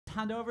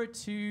hand over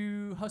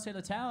to Jose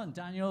Letel and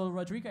Daniel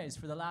Rodriguez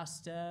for the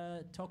last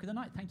talk of the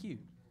night. Thank you.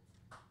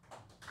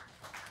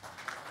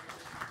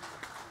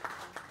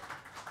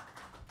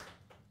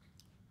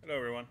 Hello,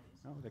 everyone.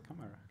 Oh, the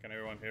camera. Can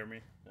everyone hear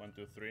me? 1,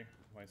 2, 3. Am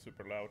I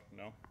super loud?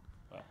 No?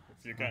 Well,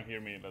 if you can't hear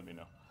me, let me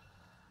know.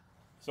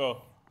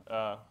 So,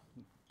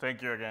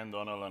 thank you again,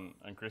 Donald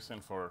and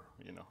Christian, for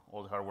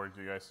all the hard work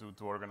you guys do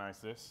to organize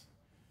this.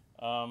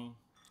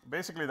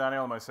 Basically,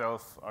 Daniel and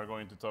myself are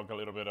going to talk a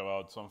little bit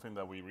about something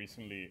that we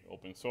recently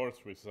open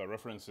sourced, which is a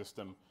reference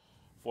system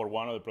for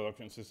one of the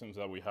production systems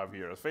that we have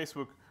here at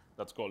Facebook.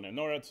 That's called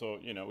NetNorad. So,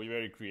 we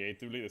very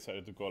creatively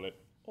decided to call it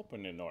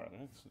Open NetNorad.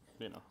 It's,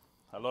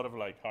 a lot of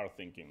hard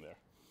thinking there.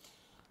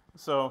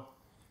 So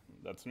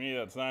that's me,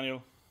 that's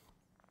Daniel.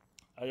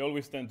 I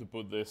always tend to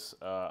put this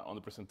on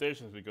the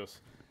presentations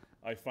because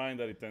I find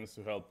that it tends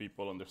to help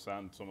people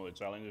understand some of the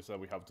challenges that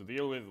we have to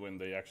deal with when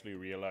they actually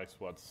realize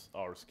what's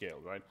our scale,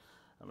 right?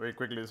 And very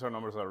quickly, these are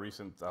numbers that are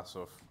recent as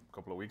of a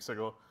couple of weeks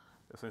ago.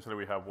 Essentially,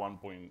 we have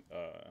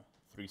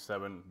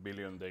 1.37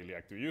 billion daily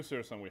active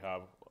users, and we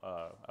have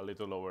a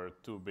little over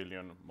 2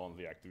 billion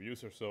monthly active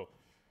users. So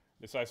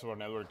the size of our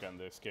network and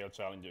the scale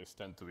challenges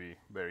tend to be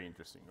very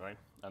interesting, right?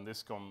 And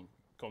this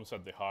comes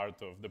at the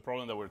heart of the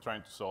problem that we're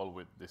trying to solve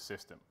with this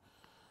system,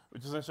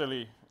 which is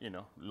essentially,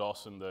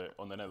 loss on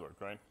the network,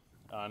 right?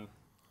 And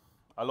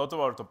a lot of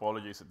our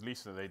topologies, at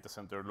least in the data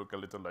center, look a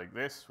little like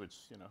this, which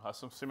has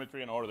some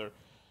symmetry and order.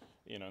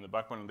 In the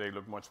backbone, they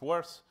look much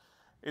worse.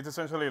 It's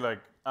essentially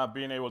like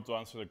being able to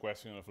answer the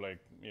question of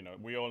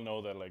we all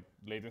know that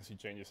latency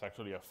changes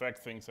actually affect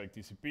things like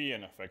TCP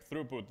and affect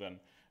throughput, and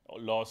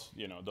loss,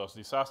 does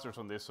disasters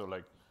on this. So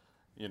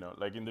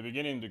in the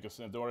beginning, because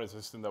NetNorad is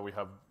a system that we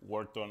have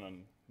worked on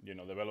and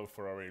developed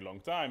for a very long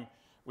time,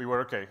 we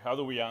were, okay, how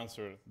do we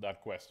answer that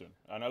question?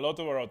 And a lot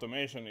of our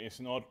automation is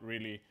not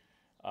really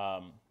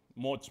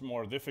much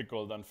more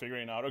difficult than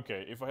figuring out,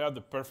 okay, if I had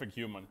the perfect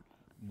human,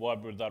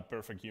 what would that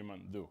perfect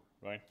human do,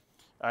 right?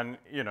 And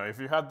if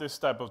you had this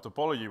type of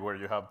topology where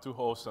you have two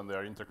hosts and they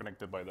are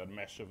interconnected by that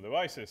mesh of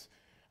devices,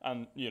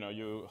 and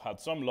you had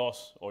some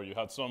loss, or you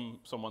had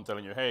someone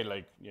telling you, hey,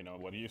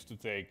 what used to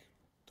take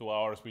 2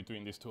 hours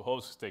between these two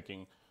hosts is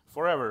taking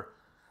forever.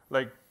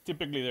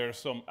 Typically there's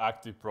some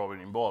active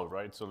probing involved,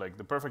 right? So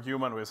the perfect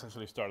human will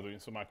essentially start doing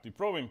some active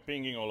probing,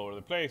 pinging all over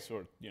the place,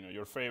 or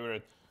your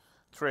favorite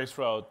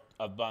traceroute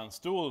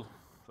advanced tool,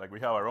 we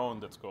have our own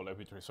that's called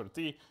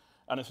eptracer-T,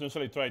 and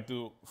essentially try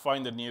to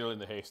find the needle in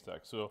the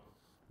haystack. So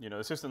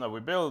the system that we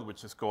built,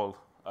 which is called,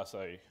 as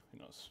I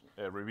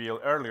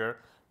revealed earlier,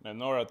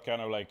 NetNorad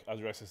kind of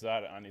addresses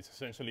that, and it's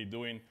essentially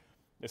doing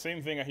the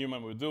same thing a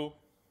human would do,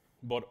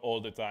 but all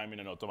the time in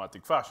an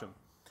automatic fashion,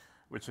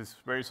 which is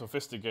very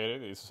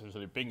sophisticated. It's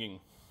essentially pinging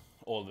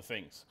all the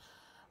things.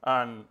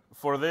 And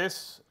for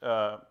this,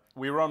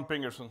 we run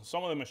pingers on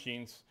some of the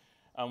machines,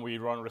 and we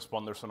run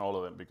responders on all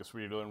of them, because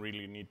we don't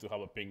really need to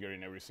have a pinger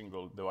in every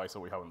single device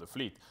that we have in the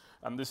fleet.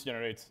 And this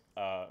generates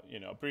a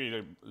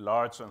pretty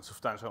large and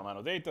substantial amount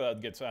of data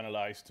that gets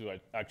analyzed to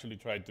actually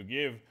try to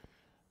give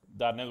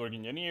that network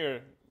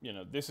engineer,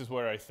 this is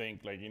where I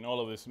think, in all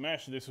of this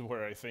mesh, this is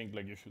where I think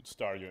you should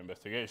start your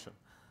investigation.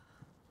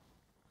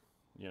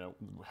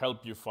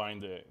 Help you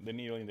find the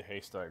needle in the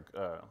haystack,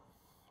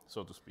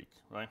 so to speak,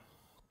 right?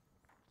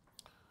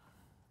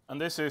 And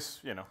this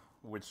is,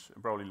 which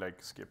probably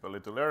skip a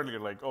little earlier,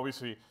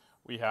 obviously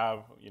we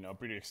have, a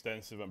pretty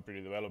extensive and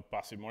pretty developed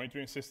passive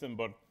monitoring system,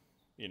 but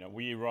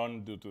we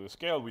run, due to the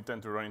scale, we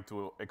tend to run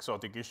into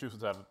exotic issues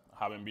that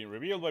haven't been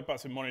revealed by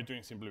passive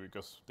monitoring simply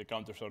because the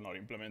counters are not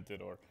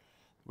implemented, or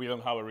we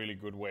don't have a really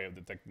good way of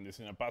detecting this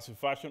in a passive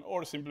fashion,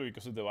 or simply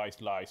because the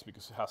device lies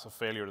because it has a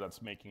failure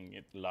that's making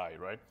it lie,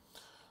 right?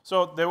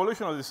 So the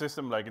evolution of the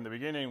system, in the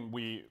beginning,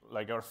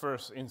 our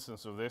first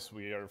instance of this,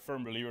 we are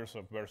firm believers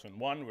of version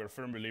 1. We're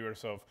firm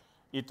believers of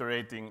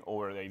iterating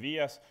over the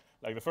ideas.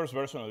 The first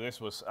version of this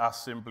was as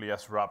simply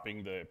as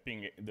wrapping the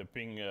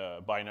ping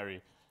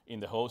binary in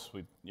the host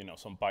with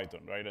some Python,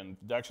 right? And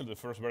actually the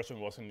first version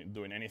wasn't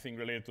doing anything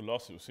related to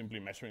loss. It was simply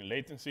measuring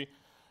latency,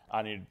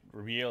 and it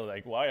revealed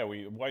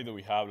why do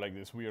we have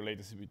this weird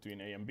latency between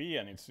A and B?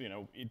 And it's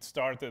it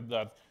started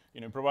that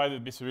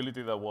provided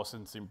visibility that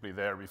wasn't simply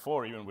there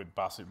before, even with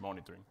passive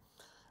monitoring.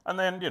 And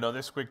then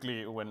this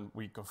quickly, when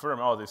we confirm,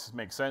 oh, this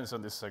makes sense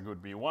and this is a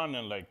good V1,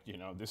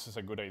 and this is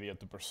a good idea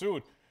to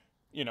pursue,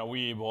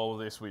 we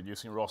evolved this with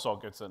using raw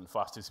sockets and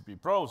fast TCP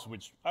probes,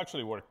 which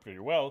actually work pretty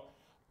well.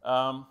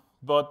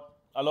 But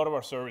a lot of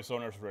our service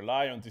owners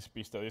rely on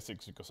TCP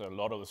statistics because a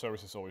lot of the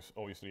services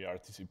obviously are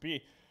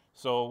TCP.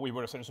 So we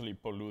were essentially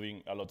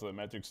polluting a lot of the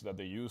metrics that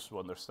they use to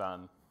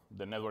understand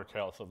the network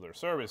health of their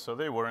service. So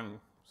they weren't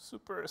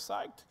super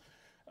psyched.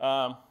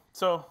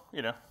 So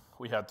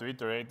we had to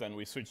iterate, and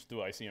we switched to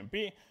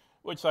ICMP,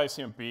 which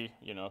ICMP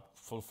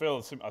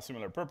fulfills a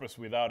similar purpose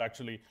without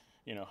actually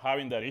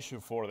having that issue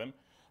for them.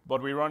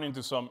 But we run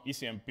into some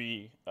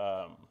ECMP.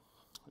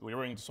 We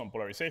run into some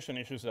polarization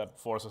issues that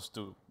force us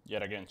to,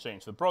 yet again,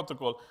 change the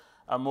protocol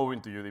and move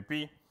into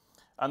UDP.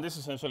 And this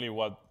is essentially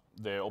what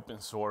the open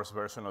source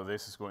version of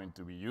this is going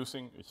to be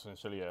using. It's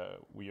essentially,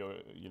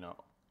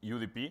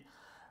 UDP.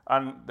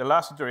 And the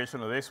last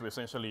iteration of this, we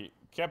essentially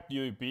kept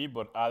UDP,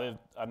 but added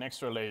an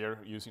extra layer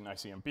using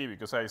ICMP,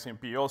 because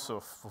ICMP also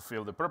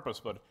fulfilled the purpose.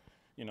 But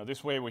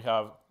this way we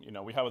have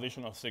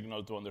additional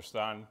signal to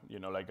understand,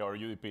 like our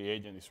UDP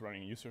agent is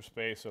running user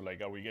space, so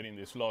like, are we getting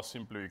this loss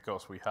simply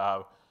because we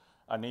have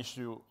an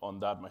issue on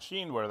that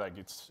machine where like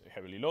it's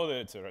heavily loaded,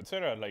 et cetera, et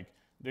cetera. Like,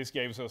 this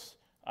gives us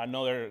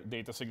another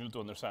data signal to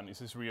understand, is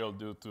this real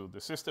due to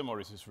the system, or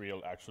is this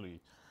real actually,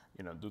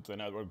 due to the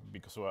network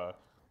because of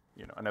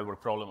a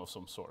network problem of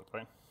some sort,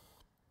 right?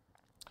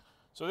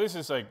 So this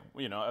is like,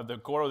 at the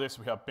core of this,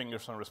 we have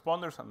pingers and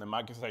responders, and the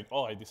Mac is like,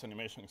 oh, this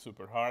animation is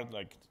super hard,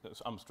 like,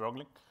 I'm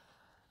struggling.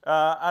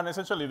 And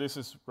essentially, this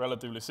is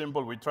relatively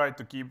simple. We try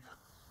to keep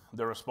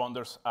the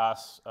responders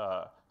as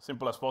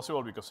simple as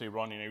possible because they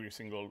run in every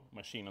single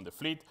machine on the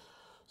fleet.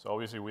 So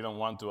obviously, we don't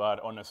want to add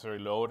unnecessary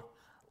load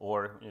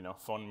or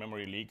fun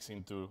memory leaks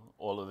into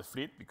all of the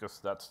fleet,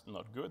 because that's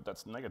not good.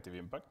 That's negative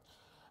impact.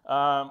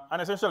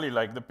 And essentially,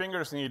 like, the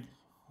pingers need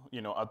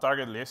a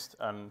target list,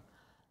 and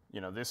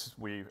this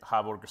we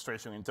have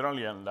orchestration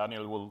internally, and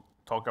Daniel will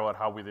talk about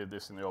how we did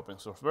this in the open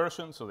source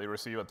version. So they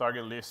receive a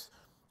target list.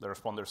 The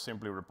responders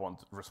simply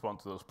respond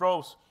to those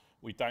probes.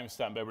 We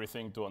timestamp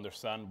everything to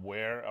understand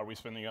where are we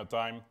spending our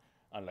time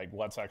and like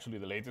what's actually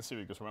the latency,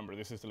 because remember,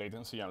 this is the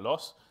latency and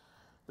loss.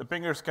 The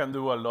pingers can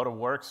do a lot of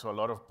work, so a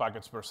lot of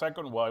packets per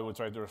second, while we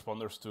try the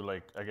responders to,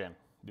 like, again,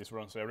 this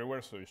runs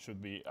everywhere, so it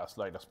should be as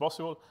light as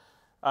possible.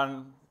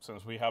 And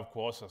since we have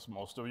QoS, as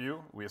most of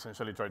you, we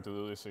essentially try to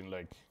do this in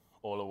like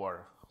all of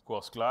our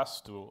QoS class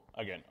to,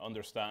 again,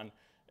 understand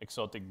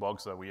exotic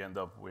bugs that we end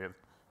up with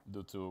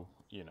due to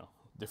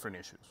different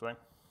issues, right?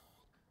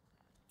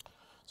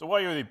 So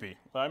why UDP?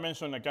 Well,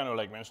 I kind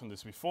of mentioned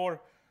this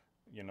before.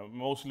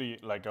 Mostly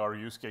like our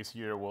use case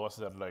here was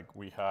that like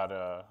we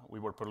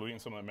were polluting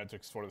some of the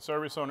metrics for the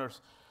service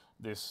owners.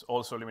 This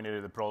also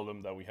eliminated the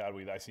problem that we had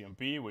with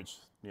ICMP, which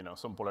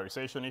some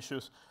polarization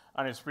issues,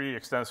 and it's pretty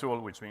extensible,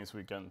 which means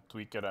we can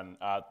tweak it and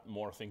add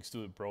more things to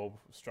the probe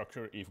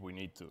structure if we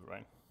need to,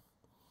 right?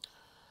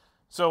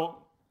 So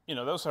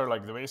those are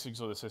like the basics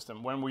of the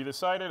system. When we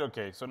decided,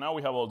 okay, so now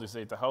we have all this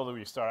data, how do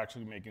we start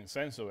actually making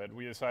sense of it?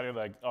 We decided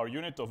like our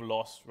unit of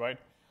loss, right,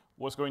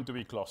 was going to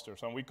be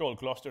clusters. And we call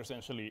clusters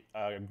essentially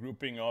a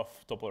grouping of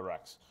tuple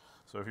racks.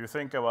 So if you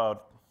think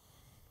about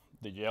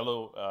the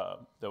yellow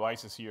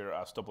devices here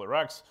as tuple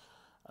racks,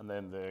 and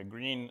then the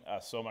green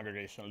as some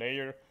aggregation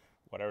layer,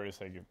 whatever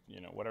is like,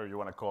 whatever you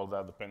want to call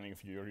that, depending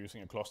if you're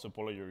using a cluster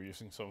topology, you're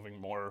using something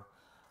more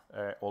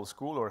old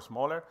school or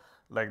smaller.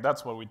 Like,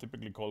 that's what we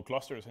typically call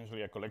cluster,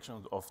 essentially a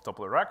collection of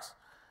tuple racks.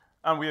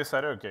 And we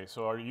decided, okay,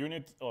 so our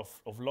unit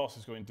of loss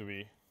is going to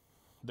be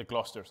the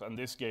clusters. And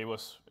this gave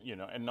us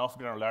enough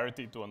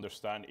granularity to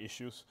understand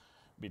issues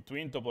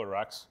between tuple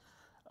racks.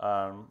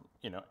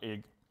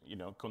 It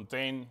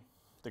contain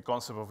the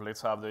concept of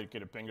let's have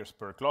dedicated pingers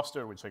per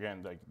cluster, which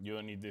again, like, you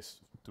don't need this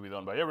to be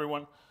done by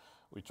everyone.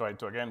 We try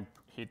to, again,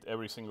 hit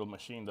every single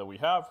machine that we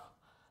have.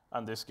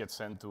 And this gets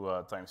sent to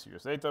a time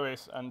series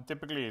database. And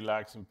typically it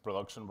lags in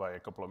production by a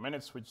couple of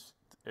minutes, which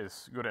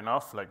is good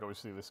enough. Like,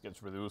 obviously this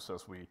gets reduced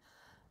as we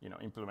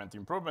implement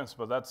improvements,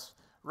 but that's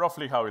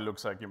roughly how it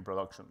looks like in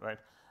production, right?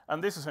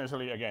 And this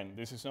essentially, again,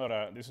 this is not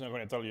going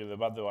to tell you the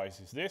bad device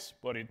is this,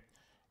 but it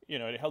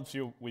helps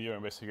you with your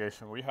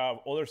investigation. We have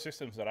other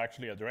systems that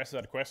actually address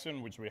that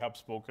question, which we have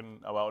spoken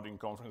about in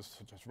conferences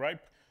such as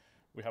RIPE.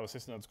 We have a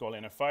system that's called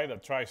NFI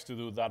that tries to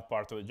do that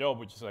part of the job,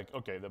 which is like,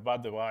 okay, the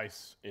bad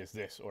device is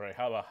this, or I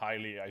have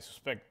I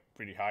suspect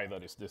pretty high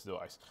that it's this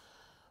device.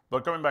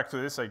 But coming back to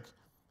this, like,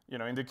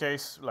 in the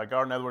case, like,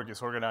 our network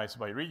is organized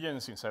by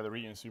regions. Inside the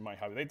regions, you might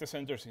have data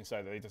centers.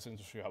 Inside the data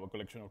centers, you have a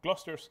collection of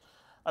clusters.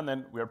 And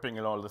then we are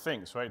pinging all the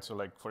things, right? So,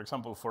 like, for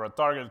example, for a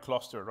target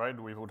cluster, right,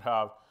 we would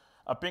have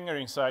a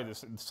pinger inside the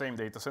same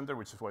data center,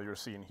 which is what you're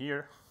seeing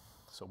here.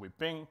 So we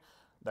ping.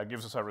 That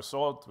gives us a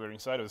result. We're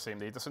inside of the same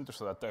data center,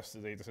 so that tests the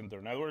data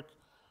center network.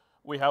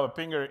 We have a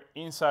pinger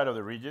inside of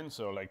the region.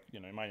 So, like,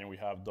 imagine we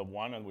have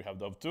DOB1 and we have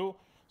DOB2.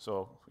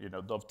 So,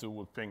 DOB2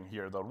 will ping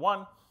here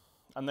DOB1.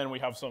 And then we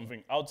have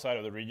something outside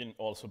of the region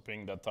also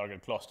ping that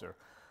target cluster,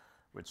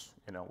 which,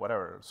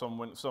 whatever,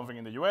 something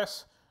in the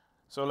US.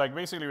 So, like,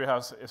 basically we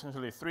have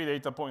essentially 3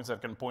 data points that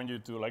can point you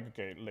to, like,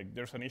 okay, like,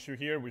 there's an issue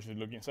here. We should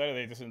look inside the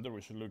data center.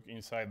 We should look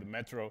inside the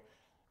metro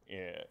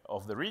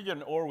of the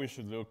region, or we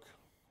should look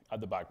at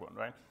the backbone,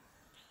 right?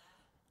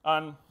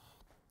 And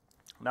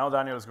now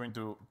Daniel is going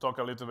to talk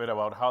a little bit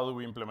about how do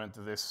we implement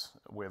this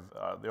with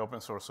the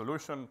open source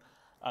solution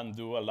and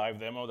do a live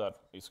demo that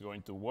is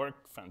going to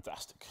work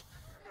fantastic.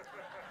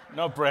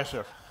 No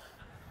pressure.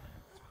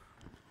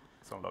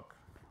 It's unlocked.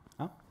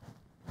 Huh?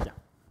 Yeah.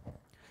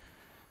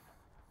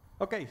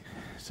 Okay,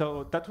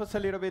 so that was a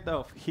little bit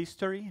of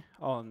history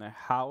on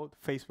how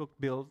Facebook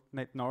built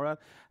NetNorad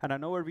and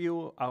an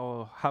overview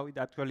of how it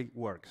actually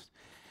works.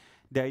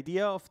 The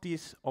idea of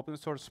this open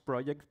source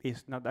project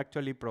is not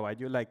actually provide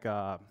you like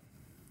a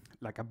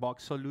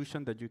box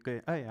solution that you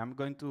can, hey, I'm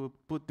going to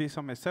put this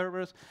on my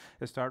servers,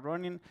 start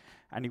running,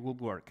 and it will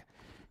work.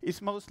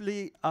 It's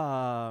mostly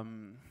a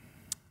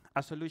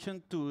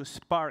solution to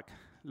spark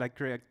like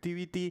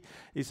reactivity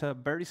is a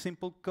very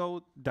simple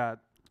code that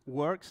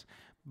works,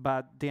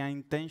 but the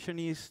intention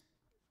is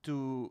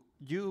to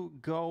you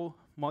go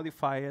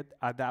modify it,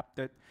 adapt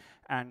it,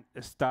 and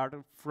start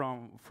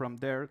from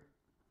there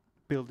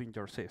building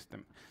your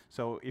system.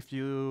 So if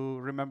you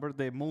remember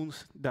the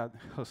moons that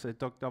Jose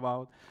talked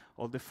about,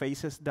 all the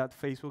phases that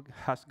Facebook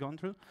has gone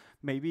through,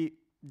 maybe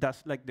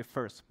that's like the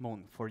first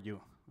moon for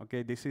you.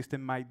 Okay, this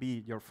system might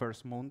be your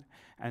first moon,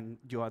 and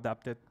you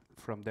adapt it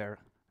from there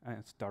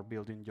and start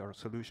building your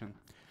solution.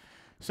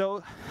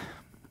 So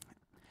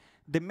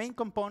the main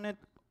component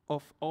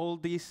of all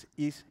this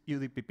is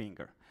UDP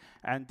Pinger.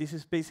 And this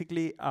is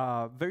basically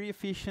a very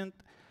efficient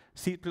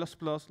C++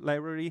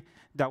 library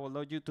that will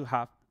allow you to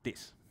have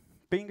this,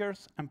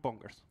 pingers and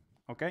pongers,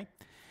 okay?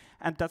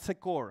 And that's the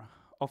core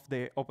of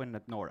the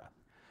NetNorad.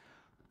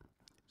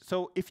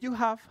 So if you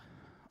have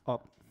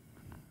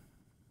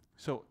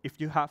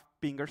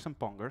pingers and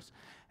pongers,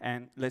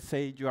 and let's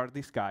say you are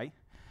this guy,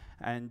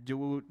 and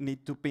you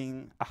need to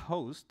ping a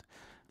host,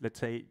 let's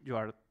say you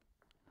are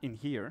in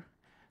here,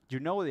 you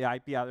know the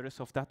IP address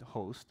of that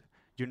host,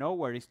 you know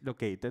where it's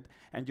located,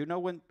 and you know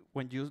when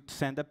you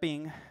send a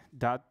ping,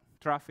 that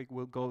traffic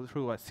will go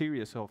through a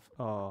series of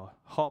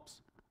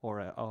hops or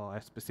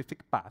a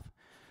specific path,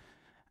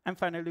 and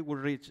finally will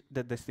reach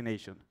the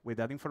destination. With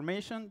that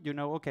information, you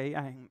know, okay,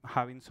 I'm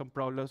having some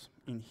problems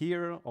in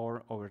here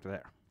or over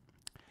there.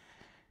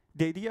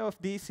 The idea of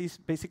this is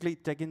basically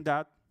taking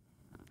that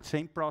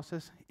same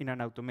process in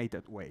an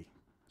automated way.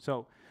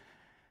 So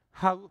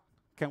how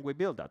can we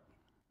build that?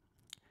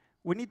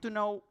 We need to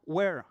know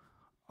where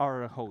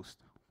are our hosts,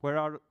 where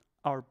are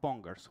our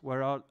pongers,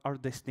 where are our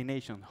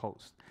destination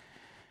hosts.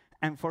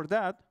 And for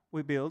that,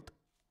 we built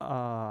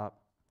a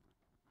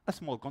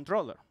small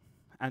controller.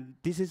 And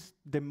this is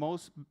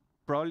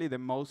probably the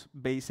most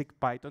basic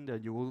Python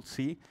that you will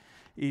see.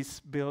 Is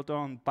built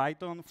on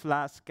Python,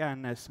 Flask,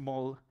 and a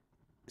small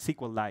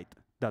SQLite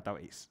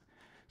database.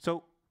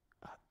 So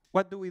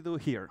what do we do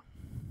here?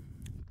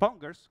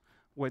 Pongers,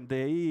 when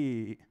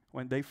they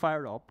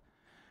fire up,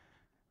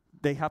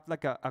 they have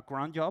like a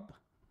cron job,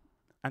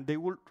 and they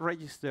will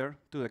register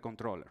to the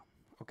controller,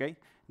 okay?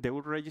 They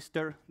will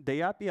register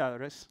the IP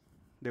address.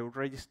 They will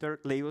register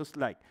labels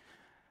like,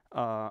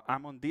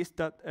 I'm on this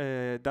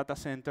data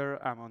center,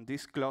 I'm on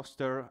this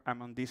cluster,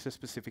 I'm on this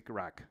specific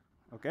rack,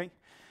 okay?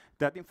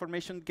 That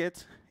information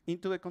gets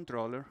into the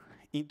controller,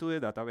 into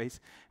the database,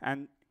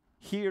 and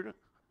here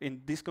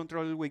in this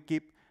controller we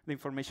keep the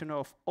information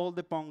of all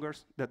the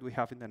pongers that we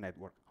have in the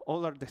network,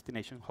 all our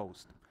destination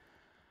hosts.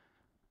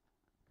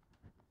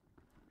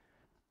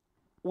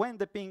 When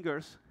the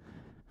pingers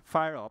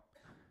fire up,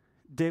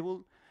 they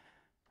will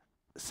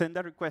send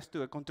a request to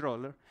the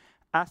controller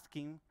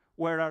asking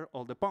where are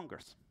all the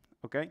pongers,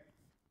 okay?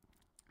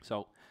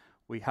 So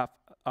we have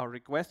our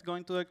request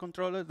going to the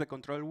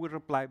controller will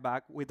reply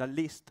back with a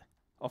list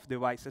of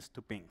devices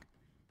to ping.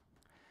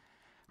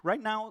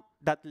 Right now,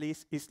 that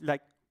list is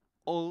like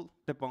all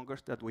the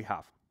pongers that we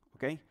have,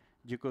 okay?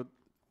 You could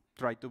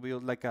try to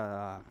build like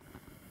a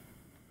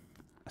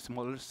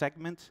smaller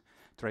segment,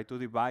 try to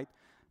divide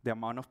the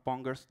amount of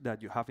pongers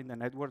that you have in the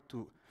network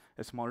to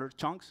smaller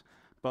chunks.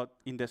 But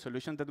in the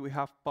solution that we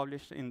have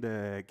published in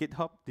the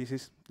GitHub, this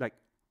is like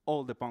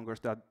all the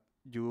pongers that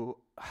you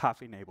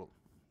have enabled,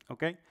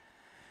 okay?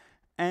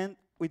 And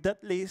with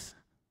that list,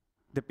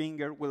 the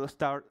pinger will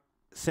start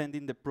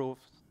sending the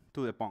proofs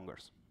to the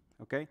pongers,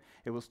 okay?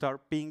 It will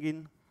start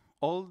pinging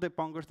all the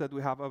pongers that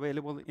we have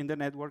available in the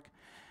network.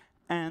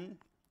 And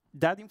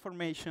that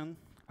information,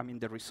 I mean,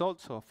 the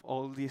results of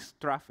all this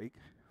traffic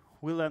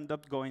will end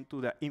up going to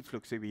the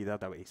InfluxDB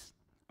database,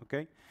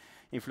 okay?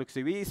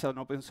 InfluxDB is an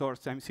open source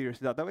time series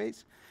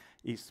database.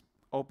 It's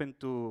open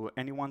to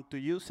anyone to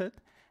use it.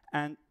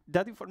 And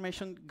that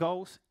information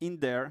goes in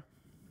there,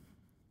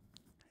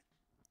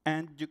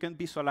 and you can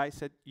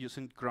visualize it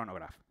using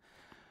Chronograph.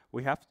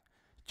 We have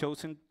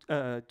chosen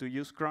to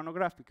use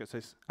Chronograph because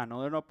it's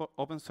another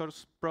open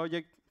source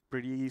project,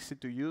 pretty easy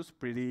to use,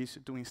 pretty easy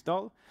to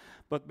install.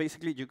 But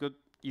basically, you could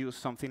use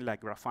something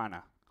like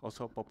Grafana,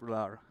 also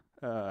popular.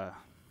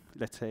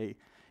 Let's say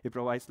it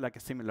provides like a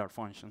similar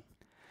function.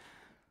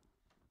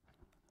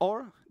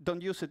 Or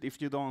don't use it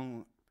if you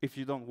don't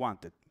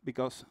want it,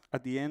 because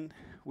at the end,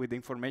 with the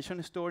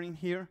information stored in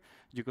here,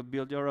 you could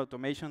build your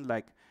automation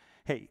like,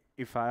 hey,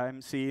 if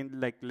I'm seeing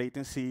like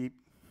latency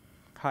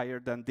higher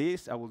than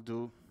this, I will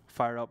do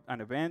fire up an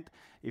event.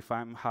 If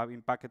I'm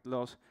having packet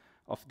loss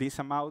of this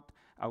amount,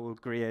 I will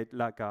create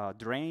like a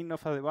drain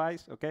of a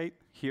device, okay?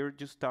 Here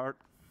you start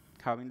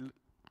having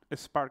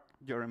spark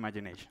your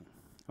imagination,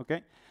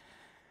 okay?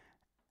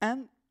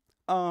 And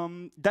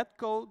that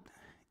code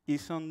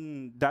is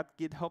on that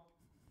GitHub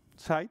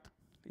site.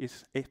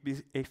 It's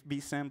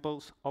FB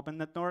samples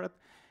OpenNetNorad.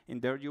 In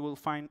there you will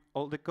find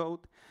all the code,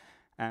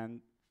 and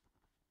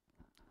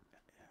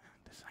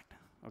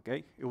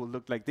okay, it will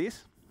look like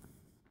this.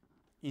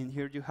 In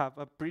here you have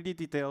a pretty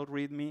detailed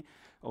README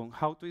on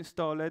how to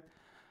install it.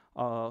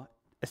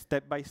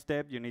 Step by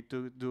step, you need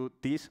to do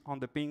this on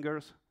the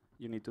pingers.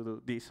 You need to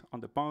do this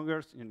on the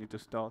pongers. You need to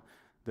install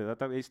the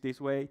database this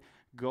way,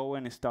 go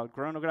and install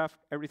chronograph.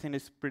 Everything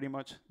is pretty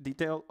much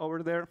detailed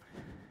over there.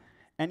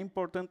 And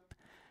important,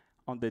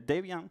 on the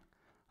Debian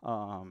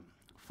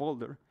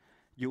folder,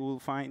 you will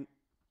find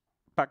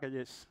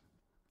packages,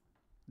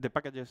 the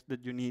packages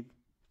that you need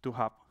to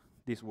have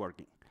this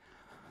working.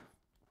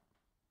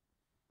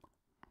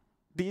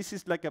 This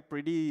is like a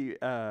pretty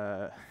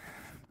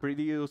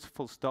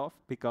useful stuff,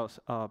 because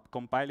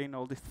compiling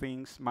all these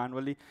things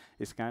manually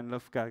is kind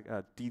of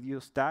a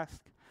tedious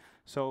task.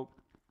 So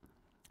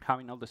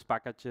having all these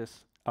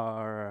packages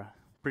are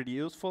pretty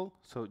useful.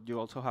 So you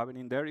also have it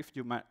in there if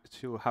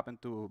you happen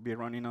to be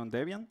running on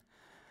Debian.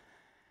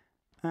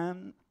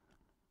 And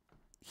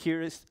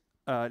here is,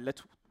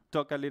 let's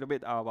talk a little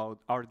bit about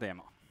our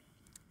demo.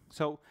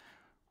 So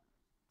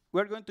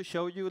we're going to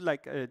show you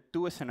like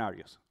 2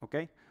 scenarios,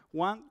 okay?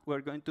 One,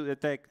 we're going to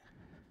detect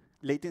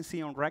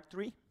latency on rack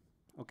 3,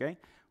 okay?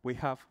 We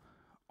have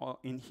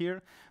in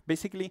here,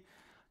 basically,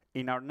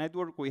 in our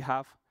network, we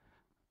have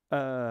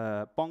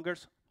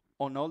pongers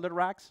on all the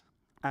racks,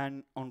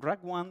 and on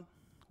rack 1,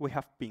 we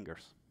have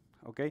pingers,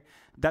 okay?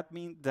 That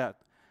means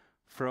that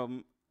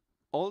from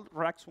all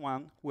racks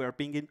 1, we are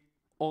pinging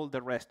all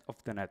the rest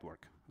of the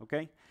network,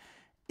 okay?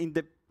 In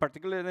the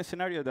particular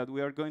scenario that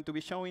we are going to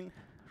be showing,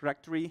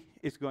 rack 3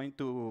 is going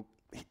to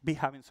be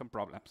having some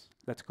problems.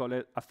 Let's call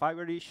it a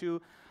fiber issue,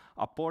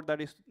 a port that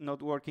is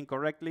not working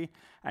correctly,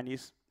 and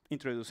is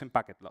introducing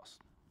packet loss.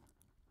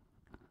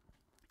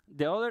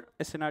 The other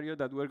scenario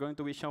that we're going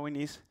to be showing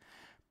is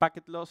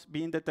packet loss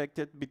being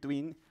detected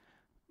between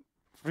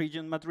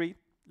region Madrid,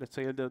 let's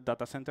say the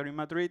data center in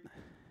Madrid,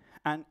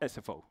 and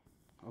SFO,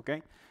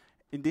 okay?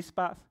 In this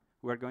path,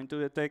 we're going to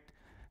detect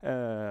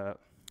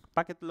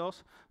packet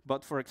loss,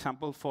 but for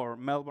example, for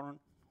Melbourne,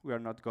 we are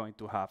not going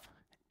to have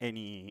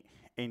any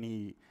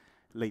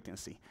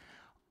latency.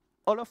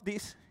 All of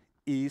this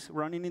is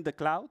running in the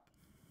cloud.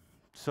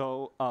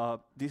 So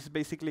this is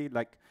basically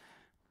like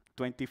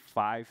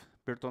 25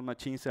 virtual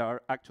machines that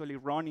are actually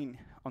running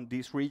on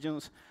these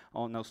regions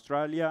on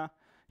Australia,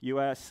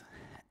 US,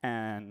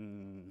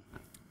 and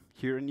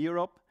here in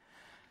Europe.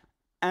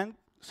 And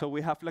so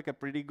we have like a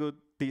pretty good,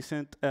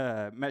 decent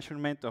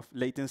measurement of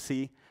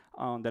latency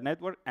on the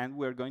network, and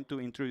we're going to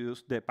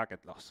introduce the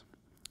packet loss.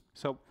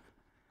 So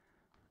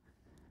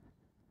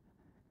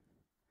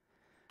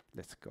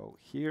let's go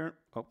here.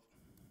 Oh.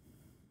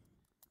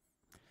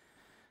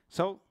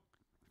 So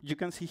you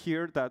can see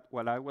here that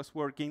while I was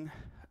talking,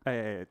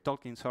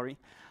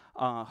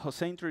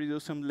 Jose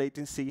introduced some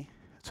latency,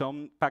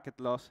 some packet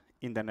loss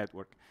in the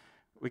network.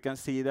 We can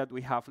see that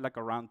we have like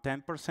around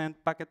 10%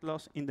 packet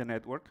loss in the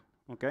network,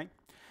 okay?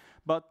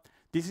 But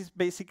this is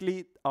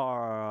basically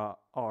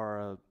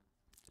our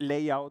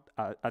layout,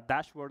 a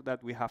dashboard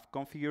that we have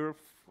configured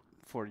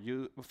for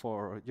you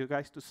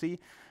guys to see.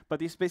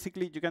 But it's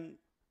basically, you can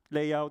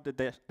lay out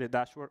the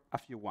dashboard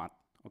as you want,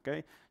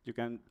 okay? You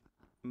can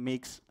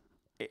mix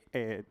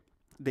the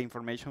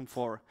information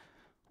for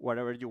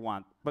whatever you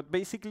want. But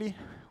basically,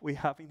 we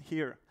have in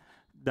here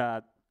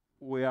that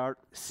we are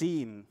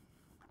seeing,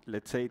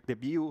 let's say, the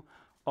view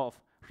of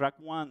rack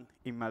 1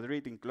 in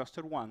Madrid in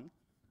cluster 1,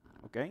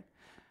 okay?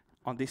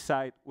 On this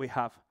side, we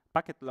have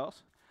packet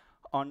loss.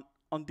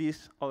 On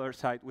this other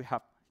side, we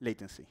have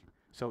latency.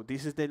 So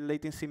this is the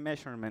latency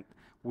measurement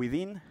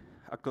within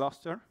a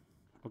cluster,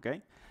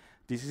 okay?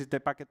 This is the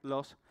packet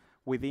loss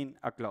within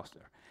a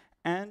cluster.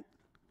 And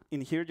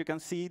in here, you can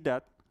see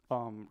that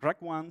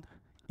rack 1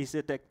 is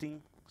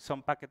detecting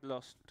some packet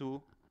loss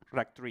to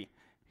rack 3.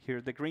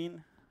 Here, the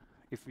green.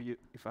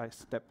 If I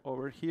step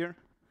over here,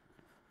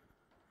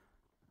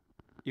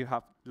 you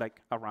have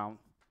like around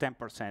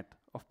 10%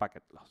 of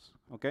packet loss,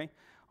 okay?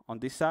 On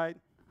this side,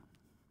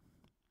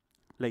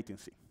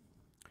 latency.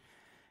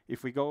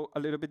 If we go a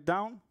little bit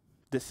down,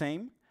 the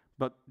same,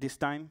 but this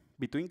time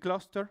between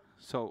cluster.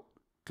 So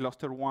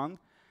cluster 1,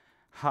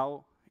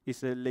 how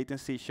is the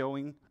latency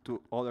showing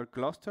to other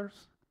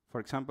clusters? For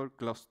example,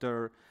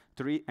 cluster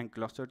 3 and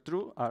cluster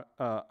 2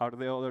 are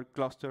the other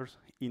clusters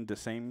in the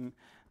same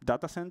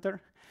data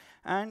center.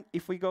 And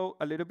if we go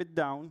a little bit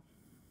down,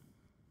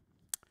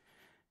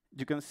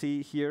 you can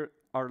see here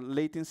our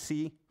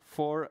latency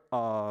for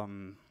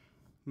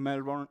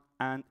Melbourne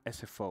and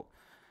SFO.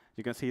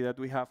 You can see that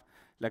we have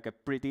like a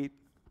pretty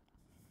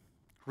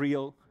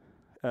real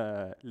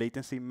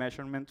latency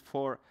measurement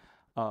for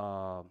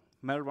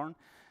Melbourne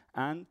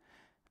and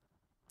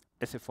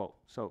SFO.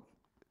 So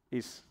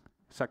it's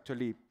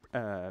actually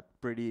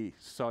pretty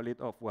solid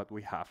of what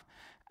we have.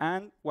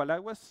 And while I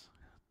was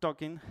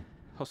talking,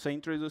 Jose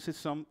introduces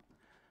some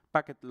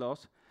packet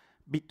loss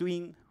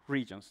between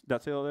regions.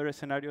 That's the other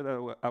scenario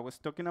that I was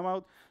talking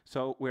about.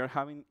 So we're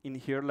having in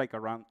here like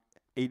around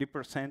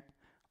 80%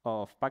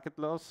 of packet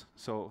loss.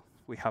 So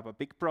we have a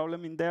big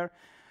problem in there.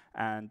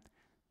 And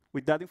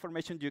with that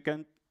information, you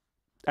can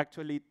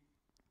actually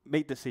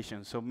make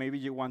decisions. So maybe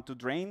you want to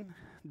drain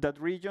that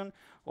region,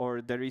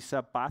 or there is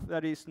a path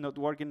that is not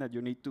working that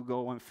you need to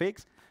go and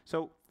fix.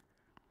 So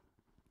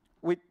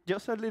with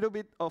just a little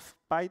bit of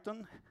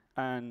Python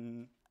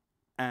and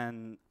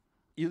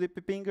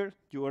UDP Pinger,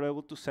 you are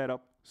able to set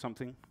up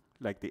something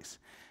like this.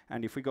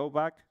 And if we go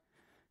back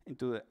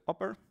into the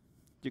upper,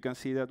 you can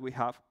see that we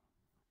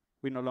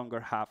no longer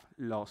have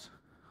loss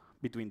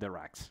between the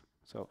racks.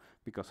 So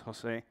because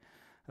Jose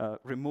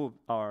removed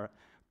our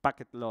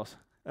packet loss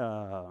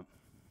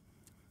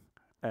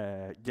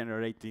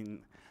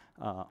generating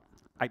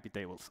IP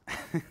tables.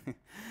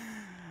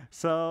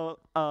 So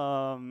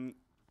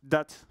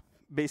that's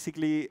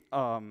basically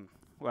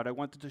what I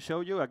wanted to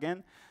show you.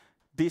 Again,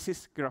 this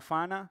is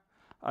Grafana.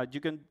 You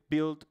can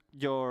build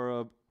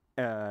your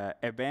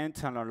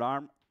events and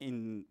alarm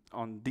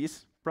on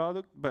this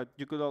product, but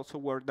you could also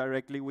work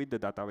directly with the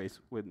database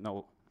with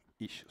no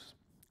issues.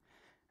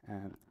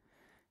 And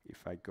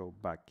if I go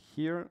back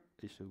here,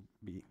 it should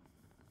be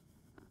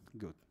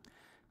good.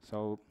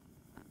 So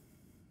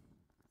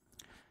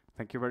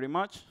thank you very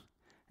much.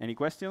 Any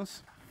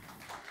questions?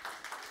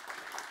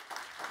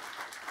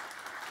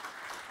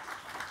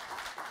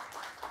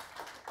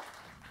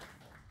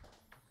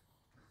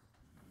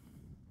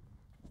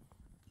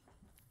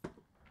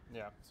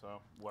 Yeah,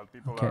 so while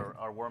people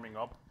are warming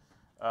up,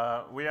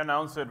 we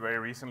announced it very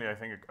recently, I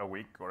think a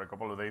week or a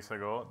couple of days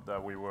ago,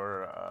 that we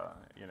were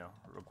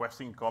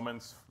requesting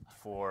comments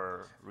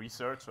for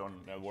research on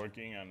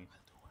networking and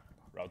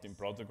routing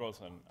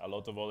protocols and a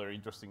lot of other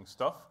interesting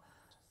stuff.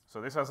 So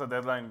this has a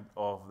deadline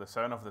of the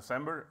 7th of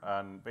December,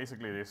 and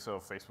basically this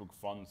Facebook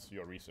funds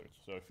your research.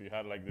 So if you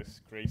had like this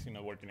crazy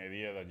networking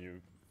idea that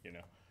you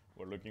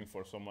were looking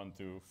for someone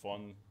to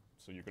fund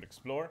so you could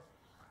explore,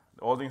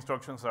 all the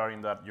instructions are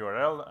in that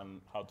URL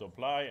and how to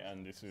apply,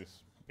 and this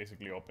is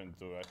basically open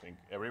to, I think,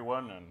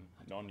 everyone and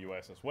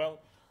non-US as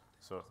well.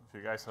 So if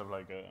you guys have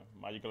like a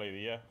magical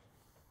idea,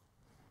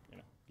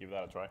 give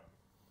that a try.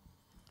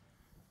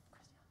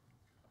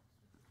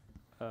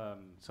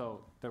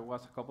 So there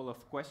was a couple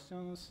of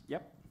questions.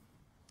 Yep.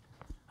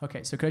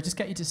 Okay, so could I just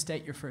get you to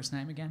state your first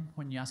name again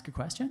when you ask a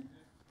question?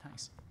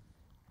 Thanks.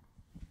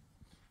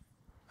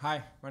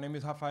 Hi, my name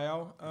is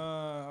Rafael.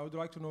 I would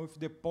like to know if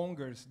the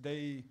pongers,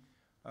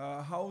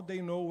 how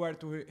they know where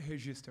to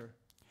register.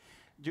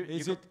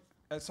 They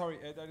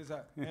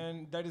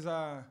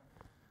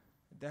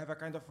have a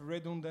kind of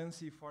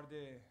redundancy for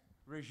the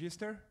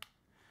register.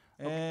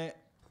 Okay.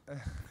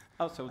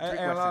 Also,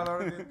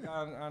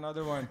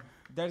 another one.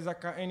 There is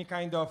any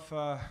kind of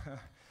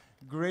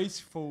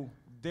graceful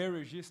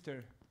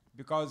deregister,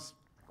 because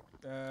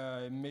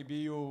maybe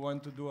you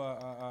want to do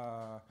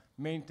a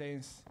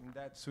maintenance in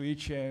that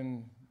switch,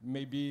 and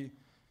maybe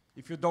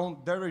if you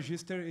don't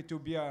deregister, it will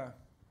be a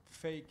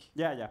fake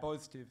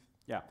positive.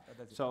 Yeah.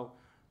 So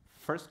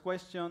first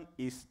question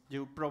is,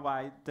 you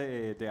provide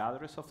the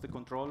address of the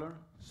controller,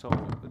 so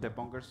the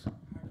pongers.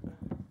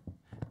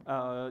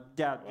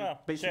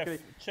 Basically,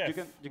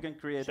 you can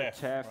create a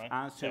chef, right?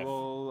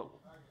 Ansible,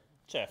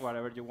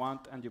 whatever you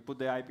want, and you put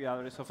the IP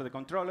address of the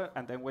controller,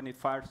 and then when it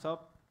fires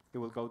up, it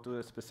will go to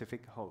the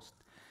specific host.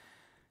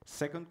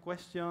 Second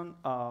question,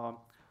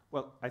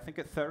 well, I think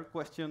a third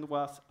question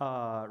was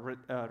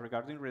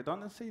regarding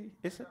redundancy,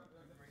 is it?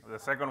 The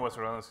second was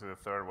redundancy, the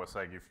third was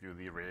like if you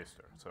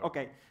deregister. So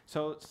okay,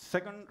 so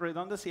second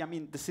redundancy, I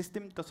mean, the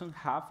system doesn't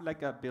have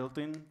like a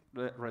built-in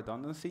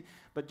redundancy,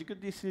 but you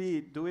could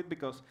easily do it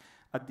because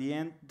at the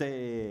end,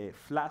 the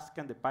Flask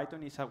and the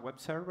Python is a web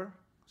server,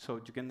 so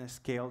you can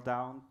scale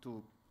down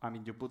to, I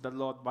mean, you put the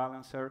load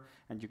balancer,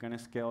 and you can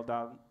scale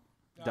down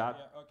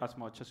as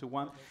much as you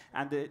want.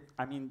 Okay.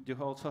 And you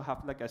also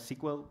have like a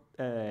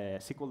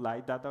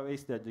SQLite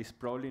database that is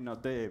probably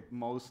not the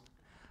most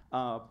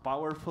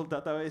powerful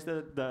database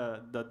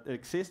that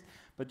exists,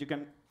 but you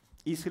can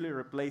easily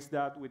replace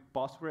that with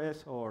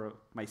Postgres or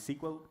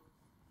MySQL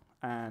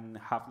and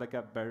have like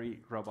a very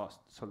robust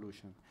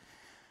solution.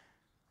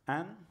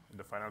 And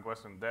the final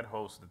question, dead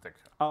host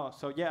detection. Oh,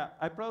 so yeah,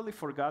 I probably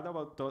forgot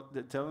about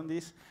telling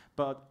this,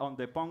 but on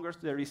the pongers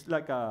there is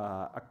like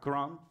a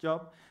cron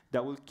job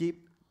that will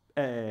keep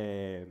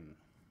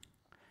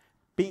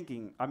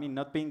pinging. I mean,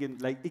 not pinging,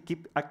 like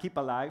keep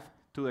alive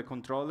to the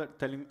controller,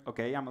 telling,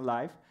 okay, I'm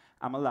alive.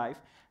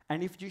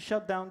 And if you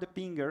shut down the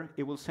pinger,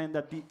 it will send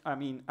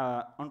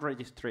on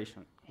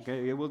registration.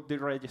 Okay, it will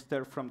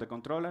deregister from the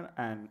controller,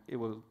 and it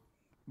will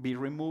be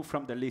removed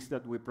from the list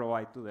that we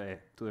provide to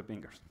the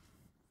pingers.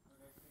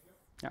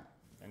 Yeah.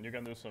 And you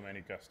can do some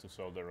anycast to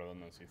solve the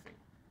redundancy thing.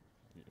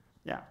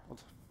 Yeah.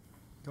 Also.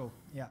 Cool.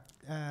 Yeah.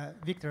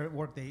 Victor,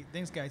 Workday,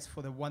 thanks guys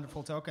for the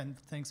wonderful talk, and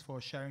thanks for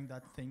sharing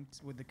that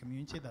things with the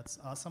community. That's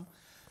awesome.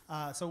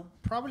 So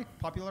probably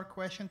popular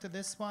question to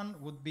this one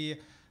would be,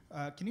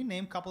 can you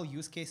name a couple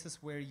use cases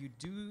where you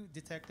do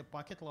detect a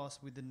packet loss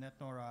with the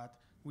NetNorad,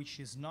 which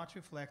is not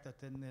reflected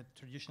in the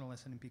traditional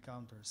SNMP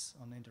counters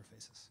on the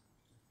interfaces?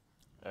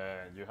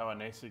 You have an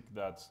ASIC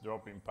that's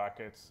dropping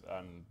packets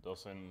and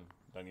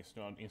then it's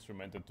not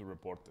instrumented to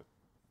report it,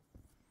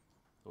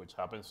 which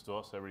happens to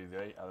us every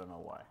day. I don't know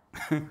why.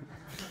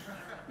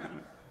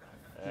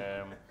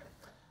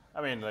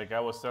 I mean, like I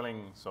was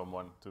telling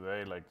someone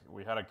today, like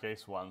we had a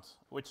case once,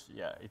 which,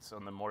 yeah, it's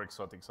on the more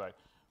exotic side.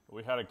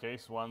 We had a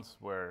case once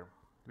where,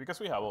 because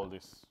we have all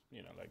this,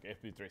 like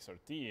FB trace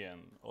RT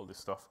and all this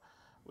stuff,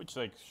 which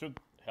like should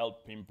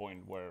help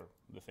pinpoint where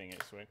the thing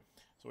is, right?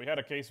 So we had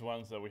a case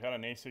once that we had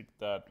an ASIC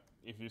that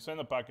if you send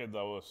a packet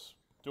that was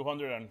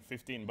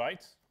 215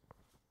 bytes,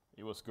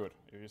 it was good.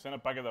 If you send a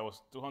packet that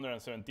was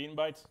 217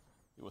 bytes,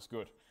 it was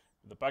good.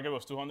 If the packet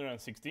was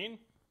 216,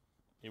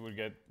 it would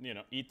get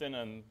eaten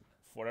and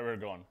forever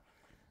gone.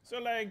 So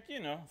like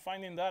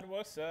finding that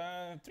was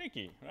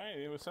tricky, right?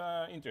 It was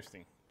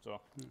interesting.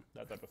 So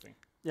that type of thing.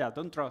 Yeah,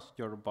 don't trust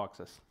your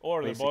boxes.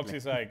 Or basically. the box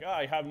is like,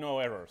 I have no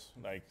errors.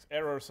 Like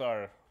errors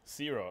are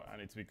 0,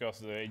 and it's because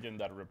the agent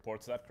that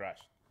reports that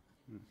crashed.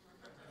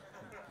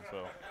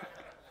 So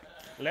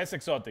less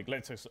exotic,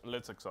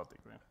 less exotic.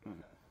 Yeah?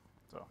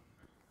 So.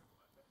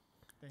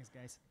 Thanks,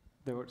 guys.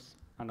 There was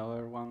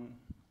another one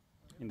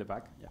in the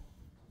back. Yeah.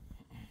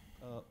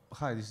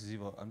 Hi, this is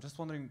Ivo. I'm just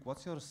wondering,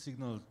 what's your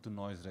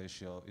signal-to-noise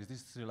ratio? Is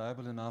this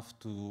reliable enough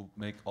to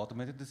make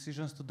automated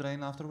decisions to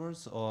drain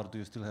afterwards, or do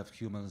you still have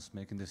humans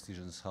making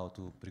decisions how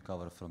to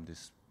recover from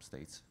these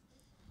states?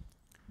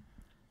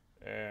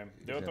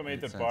 The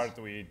automated part,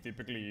 we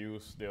typically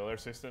use the other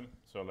system,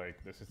 so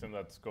like the system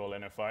that's called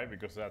NFI,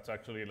 because that's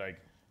actually like,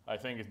 I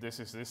think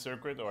this is this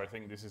circuit, or I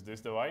think this is this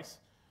device.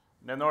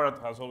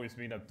 NetNorad has always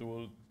been a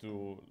tool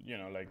to,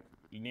 like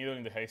needle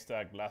in the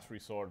haystack, last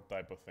resort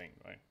type of thing,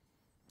 right?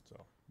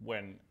 So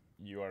when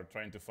you are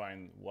trying to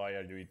find why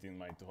are you eating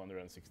my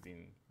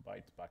 216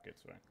 byte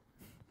packets, right?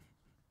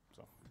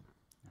 So,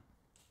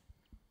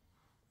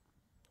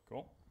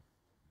 cool.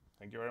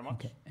 Thank you very much.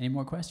 Okay. Any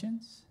more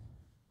questions?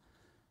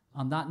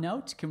 On that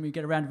note, can we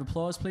get a round of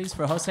applause, please,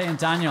 for Jose and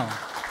Daniel?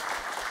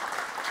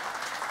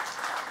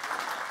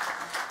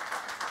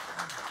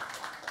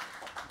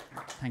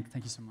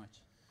 Thank you so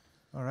much.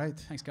 All right.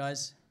 Thanks,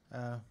 guys.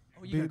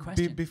 You got a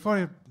question?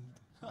 Before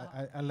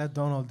I let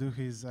Donald do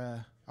his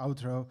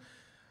outro,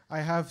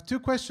 I have 2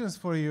 questions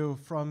for you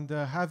from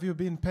the "Have you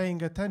been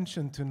paying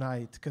attention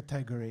tonight"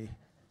 category.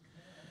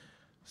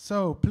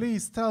 So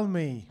please tell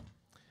me,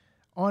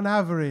 on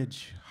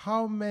average,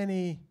 how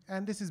many,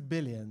 and this is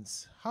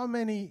billions, how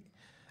many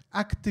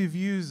active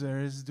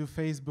users do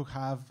Facebook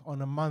have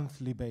on a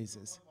monthly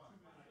basis?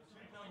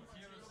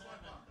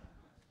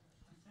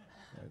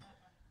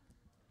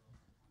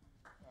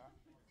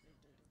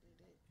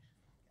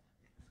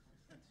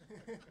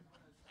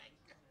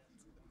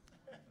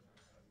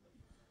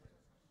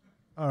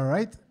 All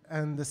right,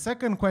 and the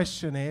second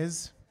question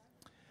is,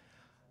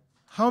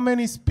 how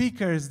many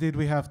speakers did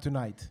we have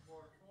tonight?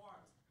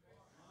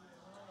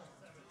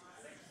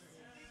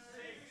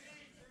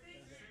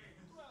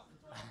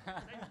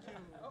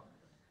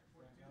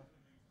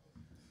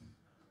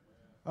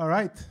 All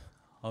right.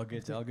 All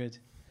good, all good.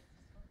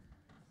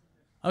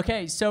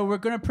 Okay, so we're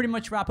going to pretty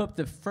much wrap up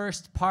the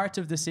first part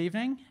of this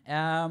evening.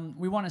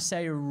 We want to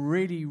say a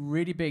really,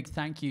 really big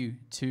thank you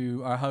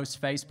to our host,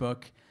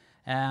 Facebook.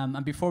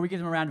 And before we give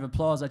them a round of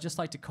applause, I'd just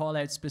like to call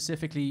out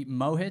specifically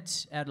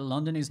Mohit out of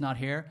London, who's not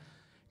here.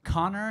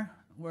 Connor,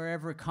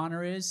 wherever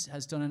Connor is,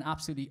 has done an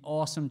absolutely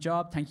awesome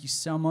job. Thank you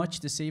so much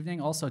this evening.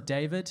 Also,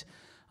 David.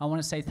 I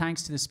want to say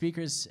thanks to the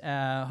speakers,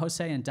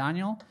 Jose and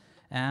Daniel.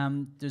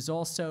 There's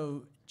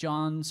also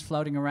John's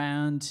floating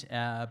around.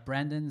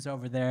 Brendan's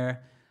over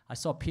there. I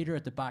saw Peter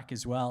at the back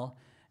as well.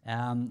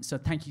 So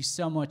thank you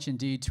so much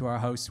indeed to our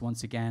hosts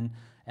once again.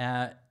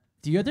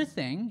 The other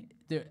thing,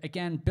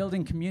 again,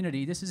 building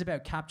community, this is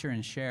about capture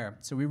and share.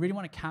 So we really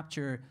want to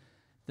capture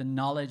the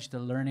knowledge, the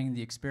learning,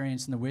 the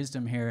experience, and the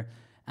wisdom here.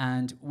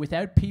 And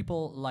without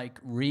people like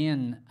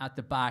Rian at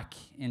the back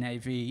in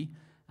AV,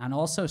 and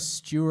also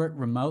Stuart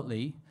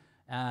remotely,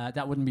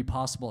 that wouldn't be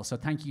possible. So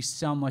thank you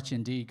so much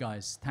indeed,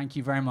 guys. Thank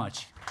you very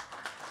much.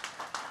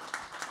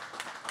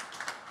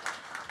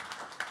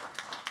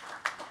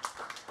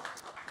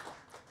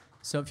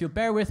 So if you'll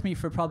bear with me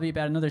for probably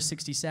about another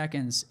 60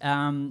 seconds.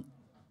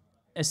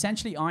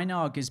 Essentially,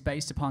 iNOG is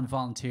based upon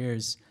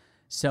volunteers.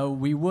 So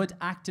we would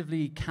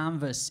actively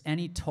canvass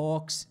any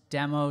talks,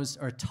 demos,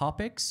 or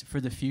topics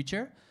for the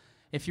future.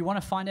 If you want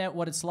to find out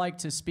what it's like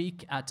to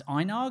speak at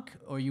iNOG,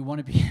 or you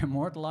want to be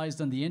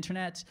immortalized on the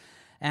internet,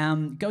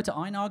 go to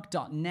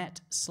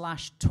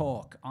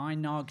inog.net/talk,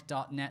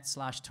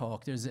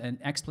 inog.net/talk. There's an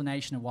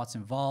explanation of what's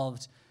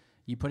involved.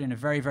 You put in a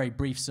very, very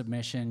brief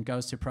submission,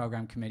 goes to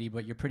program committee,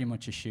 but you're pretty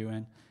much a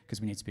shoo-in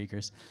because we need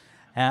speakers.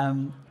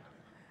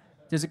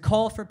 There's a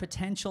call for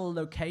potential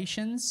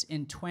locations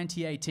in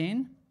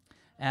 2018.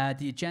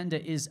 The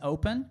agenda is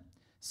open.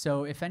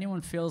 So if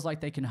anyone feels like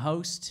they can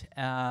host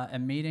a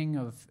meeting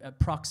of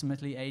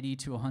approximately 80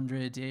 to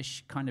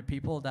 100-ish kind of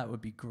people, that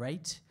would be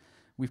great.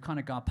 We've kind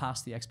of got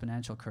past the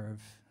exponential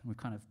curve. We've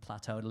kind of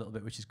plateaued a little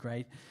bit, which is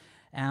great.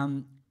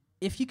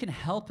 If you can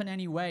help in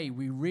any way,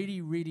 we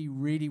really, really,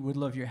 really would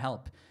love your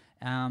help.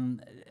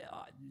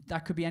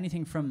 That could be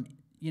anything from,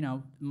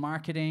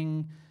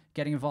 marketing,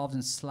 getting involved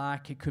in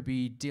Slack. It could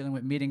be dealing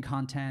with meeting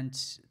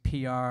content,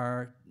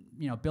 PR,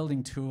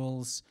 building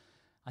tools.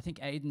 I think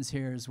Aiden's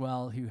here as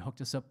well, who hooked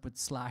us up with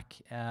Slack,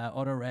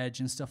 AutoReg,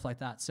 and stuff like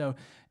that. So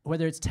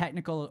whether it's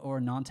technical or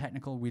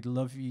non-technical, we'd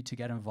love you to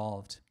get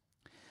involved.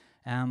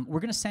 We're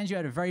going to send you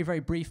out a very,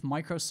 very brief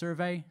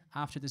micro-survey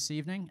after this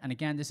evening. And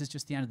again, this is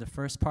just the end of the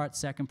first part.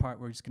 Second part,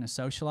 we're just going to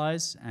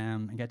socialize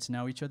and get to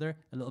know each other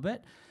a little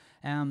bit.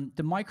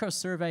 The micro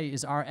survey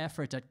is our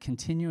effort at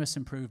continuous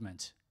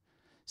improvement.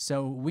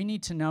 So we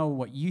need to know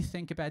what you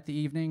think about the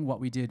evening, what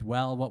we did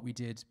well, what we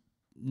did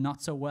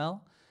not so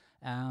well,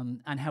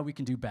 and how we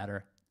can do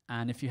better.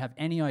 And if you have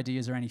any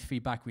ideas or any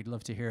feedback, we'd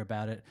love to hear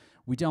about it.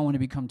 We don't want to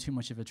become too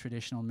much of a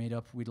traditional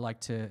meetup. We'd like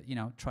to,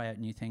 try out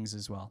new things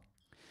as well.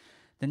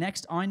 The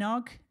next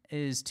iNOG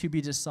is to be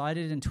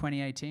decided in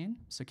 2018,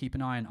 so keep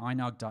an eye on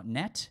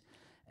inog.net,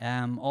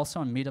 also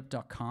on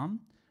meetup.com.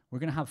 We're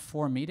going to have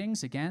 4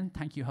 meetings. Again,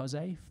 thank you,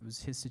 Jose. It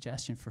was his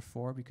suggestion for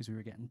 4 because we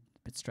were getting a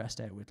bit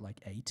stressed out with like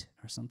 8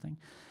 or something.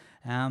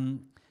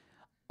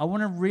 I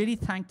want to really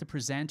thank the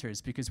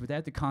presenters because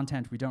without the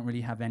content, we don't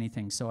really have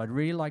anything. So I'd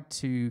really like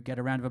to get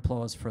a round of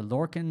applause for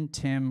Lorcan,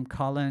 Tim,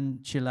 Colin,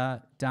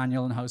 Chila,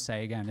 Daniel, and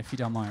Jose again, if you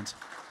don't mind.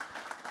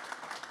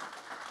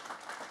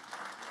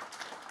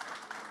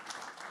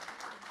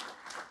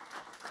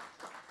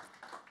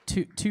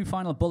 Two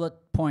final bullet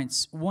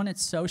points. One,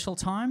 it's social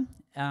time.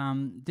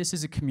 This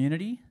is a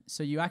community.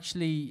 So you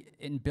actually,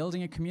 in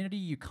building a community,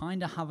 you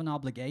kind of have an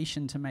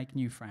obligation to make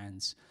new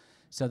friends.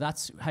 So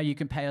that's how you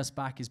can pay us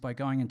back, is by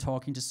going and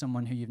talking to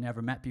someone who you've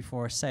never met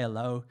before, say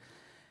hello.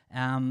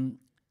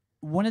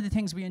 One of the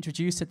things we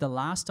introduced at the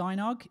last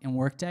iNOG in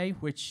Workday,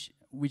 which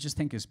we just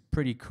think is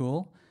pretty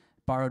cool,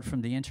 borrowed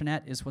from the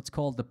internet, is what's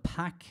called the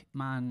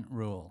Pac-Man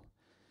rule.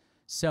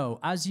 So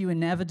as you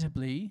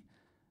inevitably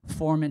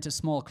form into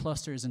small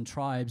clusters and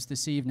tribes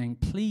this evening,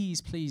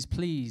 please, please,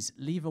 please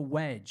leave a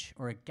wedge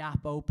or a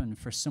gap open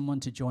for someone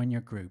to join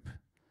your group.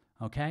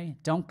 Okay?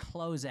 Don't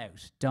close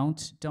out.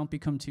 Don't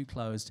become too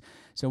closed.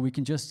 So we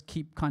can just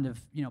keep kind of,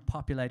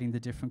 populating the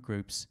different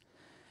groups.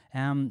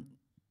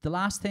 The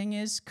last thing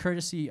is,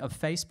 courtesy of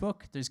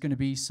Facebook, there's going to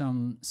be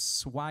some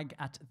swag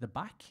at the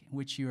back,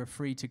 which you are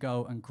free to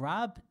go and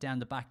grab down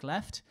the back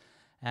left.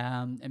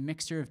 A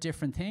mixture of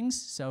different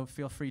things, so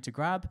feel free to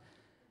grab.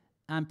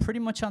 And pretty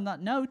much on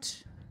that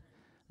note,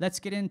 let's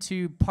get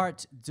into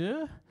part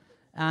 2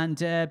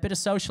 and a bit of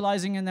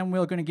socializing, and then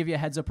we're going to give you a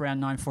heads up around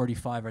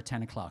 9:45 or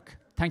 10 o'clock.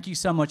 Thank you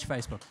so much,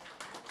 Facebook.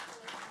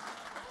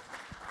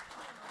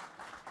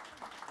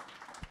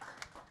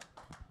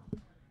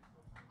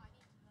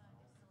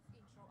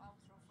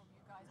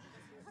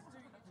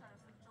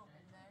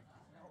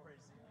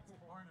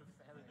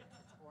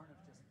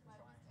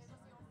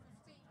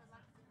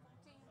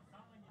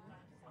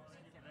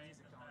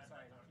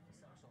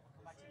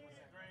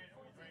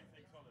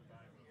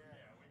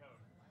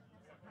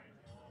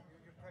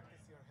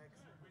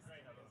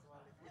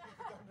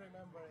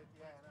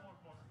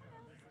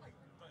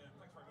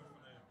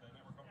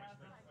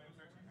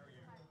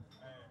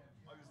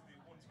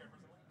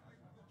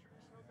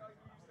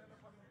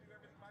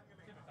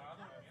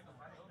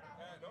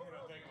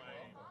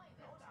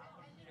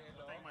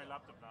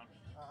 Laptop down.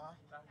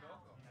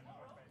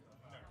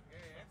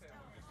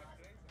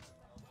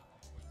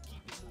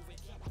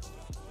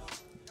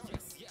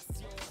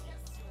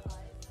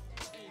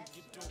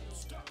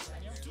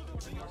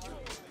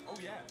 Oh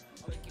yeah.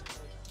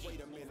 Wait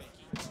a minute.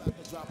 I'm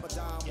about to drop a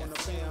dime on the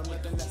fam,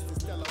 nothing less than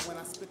stellar when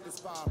I spit this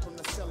fire from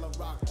the cellar,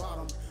 rock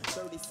bottom.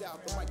 30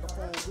 south, the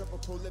microphone gripper,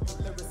 prolific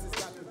lyricist,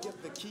 got the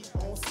gift to keep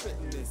on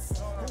spitting this.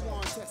 Who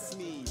want to test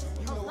me?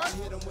 You know I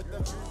hit him with the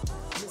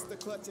Mr.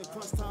 Clutch and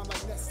crunch time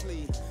like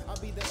Nestle. I'll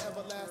be the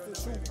everlasting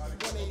truth,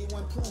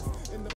 181 proof in the